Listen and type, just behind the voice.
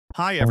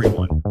Hi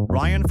everyone,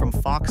 Ryan from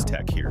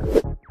Foxtecc here.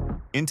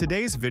 In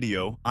today's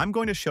video, I'm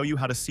going to show you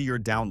how to see your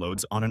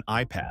downloads on an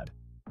iPad.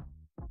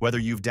 Whether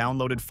you've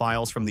downloaded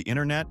files from the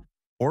internet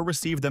or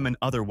received them in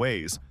other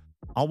ways,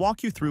 I'll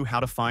walk you through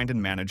how to find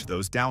and manage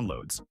those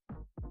downloads.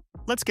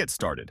 Let's get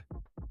started.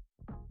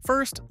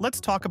 First, let's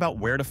talk about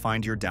where to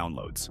find your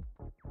downloads.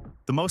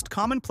 The most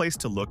common place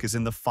to look is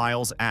in the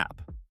Files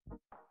app.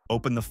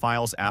 Open the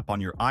Files app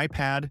on your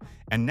iPad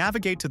and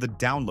navigate to the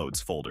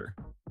Downloads folder.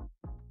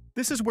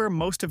 This is where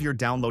most of your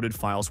downloaded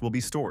files will be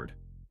stored.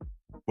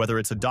 Whether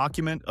it's a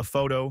document, a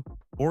photo,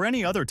 or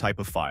any other type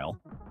of file,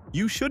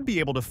 you should be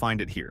able to find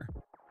it here.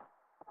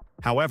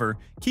 However,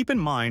 keep in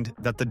mind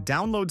that the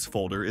Downloads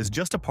folder is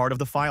just a part of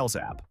the Files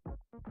app.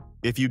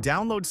 If you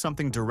download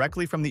something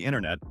directly from the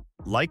internet,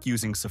 like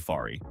using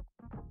Safari,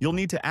 you'll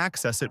need to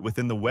access it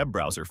within the web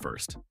browser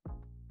first.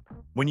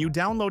 When you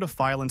download a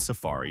file in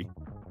Safari,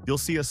 you'll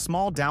see a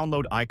small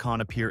download icon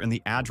appear in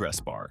the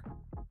address bar.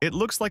 It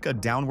looks like a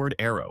downward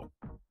arrow.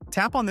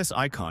 Tap on this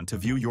icon to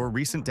view your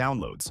recent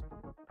downloads.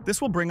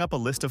 This will bring up a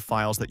list of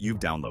files that you've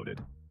downloaded.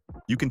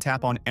 You can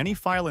tap on any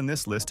file in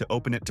this list to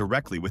open it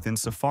directly within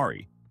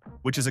Safari,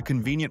 which is a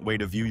convenient way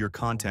to view your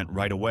content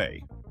right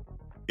away.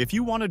 If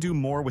you want to do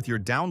more with your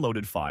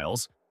downloaded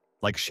files,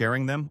 like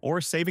sharing them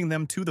or saving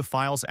them to the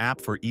Files app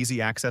for easy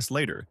access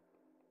later,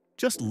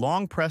 just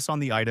long press on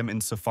the item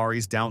in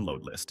Safari's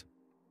download list.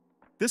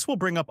 This will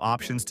bring up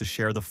options to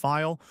share the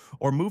file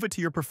or move it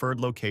to your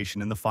preferred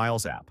location in the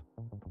Files app.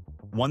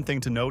 One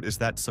thing to note is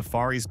that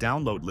Safari's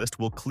download list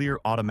will clear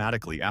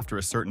automatically after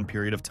a certain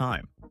period of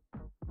time.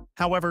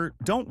 However,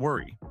 don't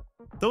worry.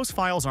 Those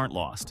files aren't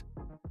lost.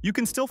 You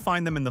can still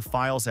find them in the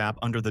Files app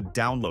under the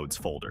Downloads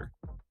folder,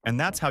 and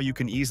that's how you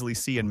can easily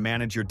see and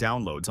manage your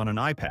downloads on an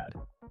iPad.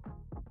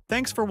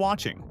 Thanks for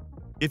watching.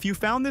 If you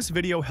found this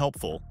video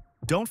helpful,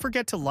 don't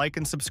forget to like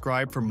and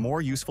subscribe for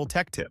more useful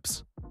tech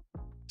tips.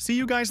 See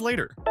you guys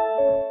later.